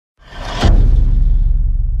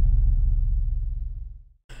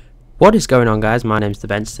What is going on, guys? My name's the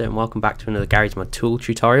Benster and welcome back to another Garry's Mod tool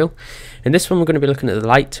tutorial. In this one we're going to be looking at the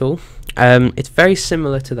light tool. It's very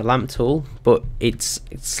similar to the lamp tool, but it's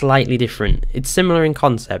slightly different. It's similar in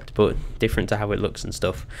concept but different to how it looks and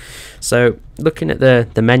stuff. So looking at the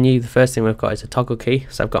menu, the first thing we've got is a toggle key.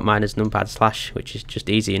 So I've got mine as numpad /, which is just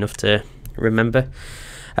easy enough to remember.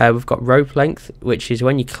 We've got rope length, which is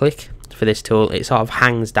when you click for this tool it sort of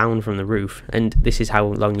hangs down from the roof, and this is how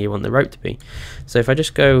long you want the rope to be. So if I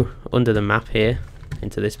just go under the map here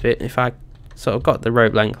into this bit, if I sort of got the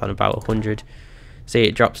rope length on about 100, see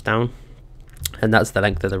it drops down, and that's the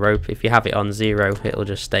length of the rope. If you have it on 0 it'll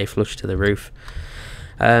just stay flush to the roof.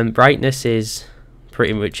 Brightness is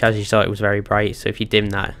pretty much as you saw, it was very bright, so if you dim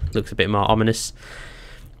that it looks a bit more ominous.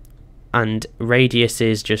 And radius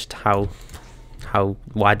is just how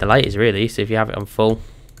wide the light is, really. So if you have it on full,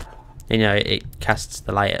 you know, it casts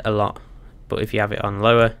the light a lot, but if you have it on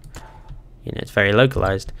lower, you know, it's very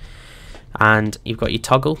localized. And you've got your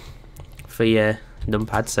toggle for your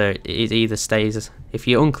numpad, so it either stays, if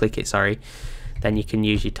you unclick it, sorry, then you can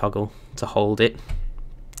use your toggle to hold it,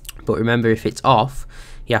 but remember, if it's off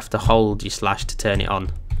you have to hold your / to turn it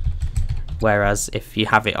on, whereas if you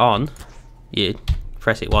have it on you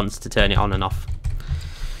press it once to turn it on and off.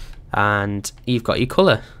 And you've got your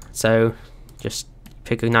colour, so just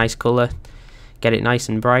pick a nice colour, get it nice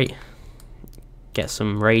and bright, get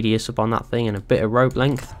some radius up on that thing and a bit of rope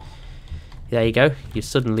length. There you go, you've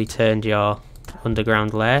suddenly turned your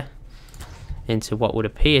underground lair into what would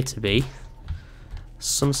appear to be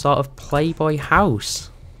some sort of Playboy house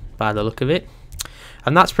by the look of it.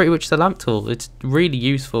 And that's pretty much the lamp tool. It's really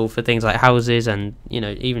useful for things like houses and, you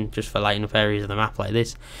know, even just for lighting up areas of the map like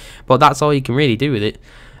this, but that's all you can really do with it.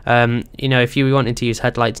 You know, if you were wanting to use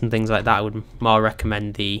headlights and things like that, I would more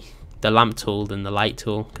recommend the lamp tool than the light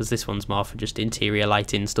tool, because this one's more for just interior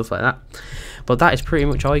lighting and stuff like that. But that is pretty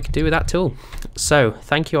much all you can do with that tool. So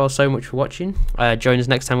thank you all so much for watching. Join us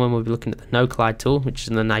next time when we'll be looking at the no collide tool, which is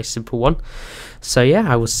a nice simple one. So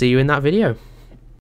yeah, I will see you in that video.